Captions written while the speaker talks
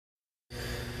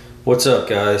What's up,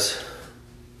 guys?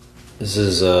 This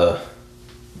is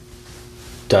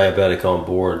Diabetic on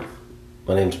Board.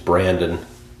 My name's Brandon,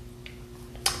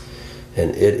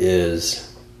 and it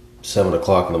is 7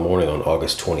 o'clock in the morning on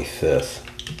August 25th.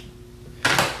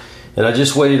 And I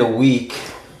just waited a week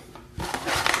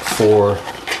for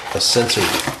a sensor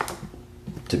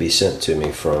to be sent to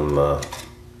me from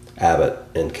Abbott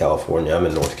in California. I'm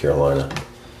in North Carolina.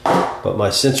 But my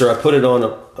sensor, I put it on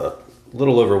a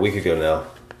little over a week ago now.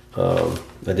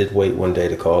 I did wait one day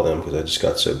to call them because I just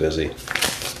got so busy.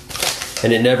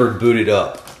 And it never booted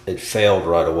up. It failed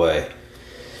right away.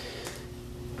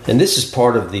 And this is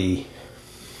part of the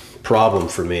problem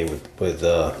for me with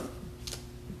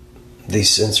these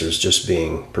sensors just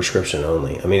being prescription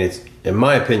only. I mean, it's, in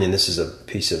my opinion, this is a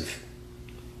piece of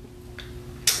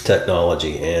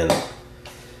technology. And,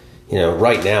 you know,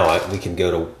 right now we can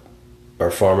go to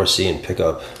our pharmacy and pick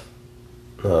up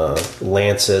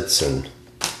Lancets and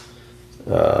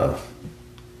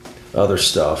other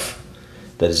stuff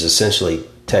that is essentially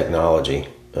technology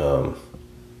to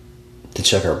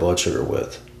check our blood sugar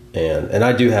with, and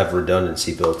I do have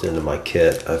redundancy built into my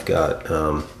kit. I've got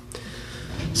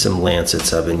some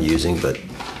Lancets I've been using, but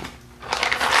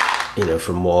you know,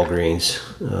 from Walgreens,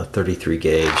 33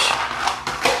 gauge.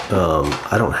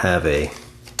 I don't have I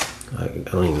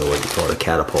don't even know what you call it, a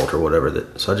catapult or whatever.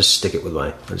 So I just stick it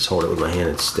I just hold it with my hand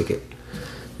and stick it,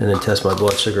 and then test my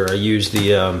blood sugar. I use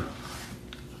the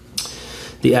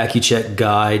Accu-Check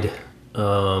Guide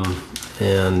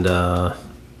and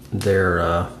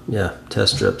their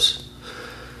test strips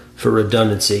for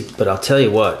redundancy. But I'll tell you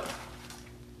what,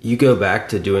 you go back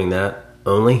to doing that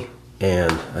only,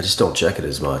 and I just don't check it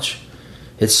as much.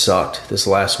 It sucked. This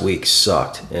last week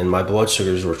sucked, and my blood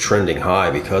sugars were trending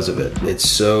high because of it. It's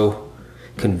so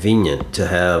convenient to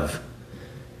have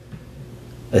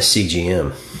a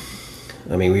CGM.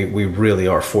 I mean, we really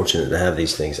are fortunate to have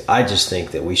these things. I just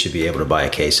think that we should be able to buy a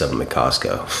case of them at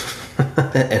Costco.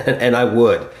 and I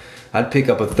would. I'd pick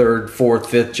up a third, fourth,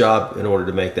 fifth job in order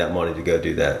to make that money to go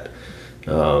do that.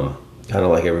 Kind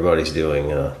of like everybody's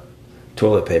doing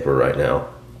toilet paper right now.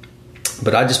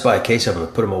 But I just buy a case of them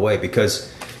and put them away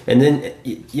because, and then,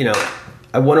 you know,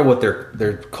 I wonder what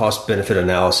their cost-benefit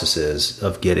analysis is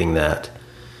of getting that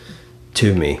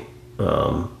to me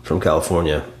from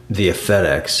California via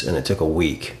FedEx, and it took a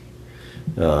week.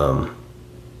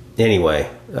 Anyway,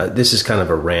 this is kind of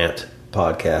a rant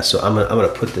podcast, so I'm gonna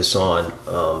put this on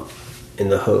in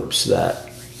the hopes that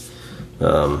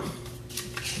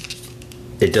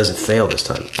it doesn't fail this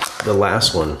time. The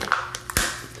last one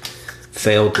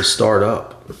failed to start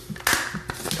up,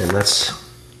 and that's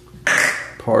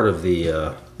part of the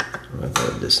I've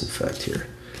got to disinfect here.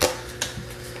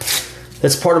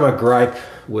 That's part of my gripe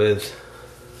with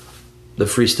the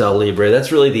Freestyle Libre.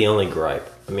 That's really the only gripe.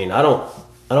 I mean, I don't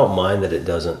mind that it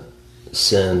doesn't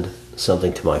send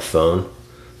something to my phone.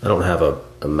 I don't have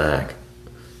a Mac.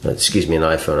 Excuse me, an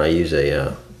iPhone. I use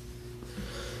a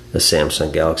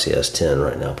Samsung Galaxy S10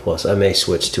 right now. Plus, I may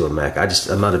switch to a Mac.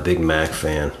 I'm not a big Mac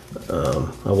fan.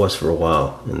 I was for a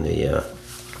while in the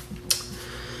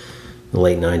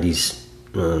late 90s,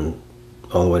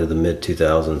 all the way to the mid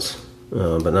 2000s,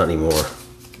 but not anymore.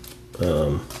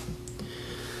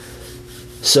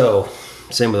 So,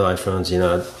 same with iPhones. You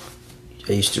know,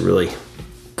 I used to really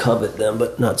covet them,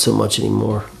 but not so much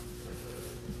anymore.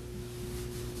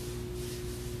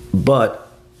 But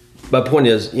my point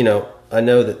is, you know, I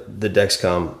know that the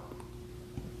Dexcom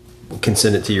can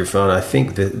send it to your phone. I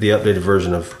think the updated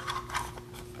version of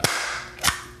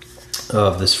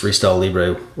this Freestyle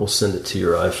Libre will send it to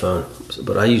your iPhone.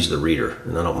 But I use the reader,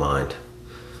 and I don't mind.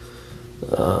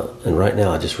 And right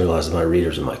now, I just realized that my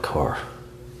reader's in my car,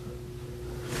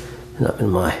 not in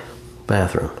my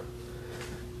bathroom.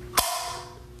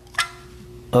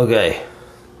 Okay,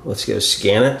 let's go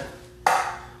scan it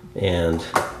and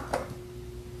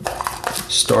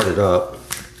start it up.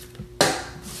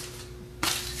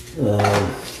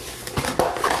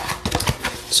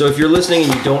 So if you're listening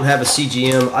and you don't have a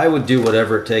CGM, I would do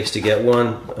whatever it takes to get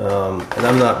one. And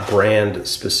I'm not brand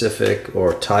specific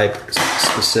or type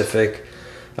specific.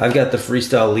 I've got the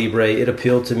Freestyle Libre. It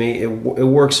appealed to me. It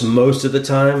works most of the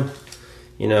time.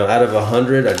 You know, out of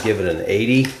 100, I'd give it an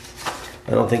 80.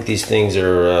 I don't think these things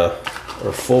are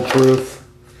foolproof.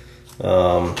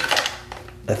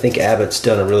 I think Abbott's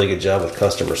done a really good job with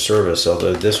customer service,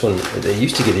 although this one, they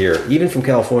used to get here, even from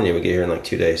California, we get here in like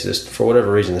 2 days. This, for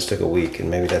whatever reason, this took a week,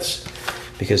 and maybe that's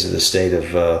because of the state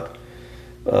of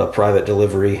private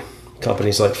delivery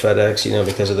companies like FedEx, you know,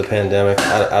 because of the pandemic.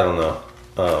 I don't know.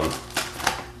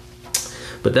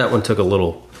 But that one took a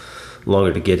little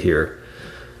longer to get here.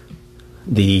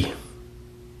 The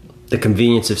the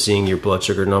convenience of seeing your blood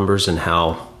sugar numbers and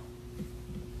how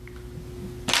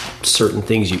certain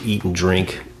things you eat and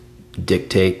drink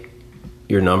dictate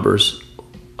your numbers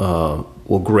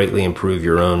will greatly improve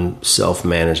your own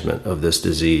self-management of this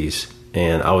disease.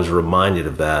 And I was reminded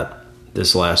of that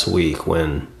this last week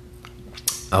when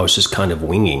I was just kind of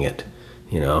winging it.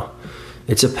 You know,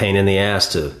 it's a pain in the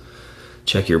ass to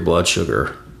check your blood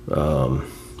sugar.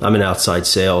 I'm in outside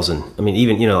sales, and I mean,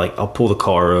 even, you know, like I'll pull the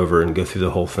car over and go through the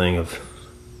whole thing of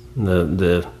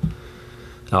the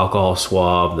alcohol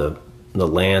swab, the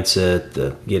lancet,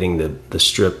 getting the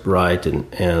strip right, and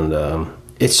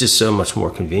it's just so much more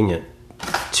convenient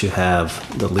to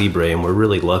have the Libre, and we're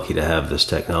really lucky to have this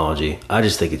technology. I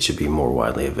just think it should be more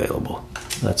widely available.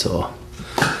 That's all.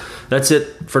 That's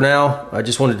it for now. I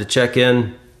just wanted to check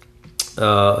in.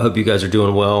 Hope you guys are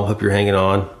doing well. Hope you're hanging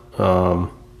on.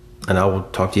 And I will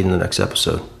talk to you in the next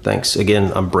episode. Thanks.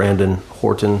 Again, I'm Brandon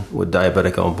Horton with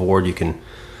Diabetic On Board. You can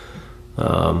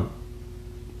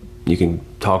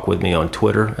talk with me on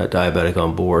Twitter at Diabetic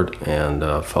On Board, and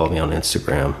follow me on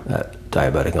Instagram at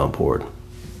Diabetic On Board.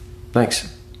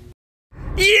 Thanks.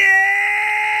 Yeah!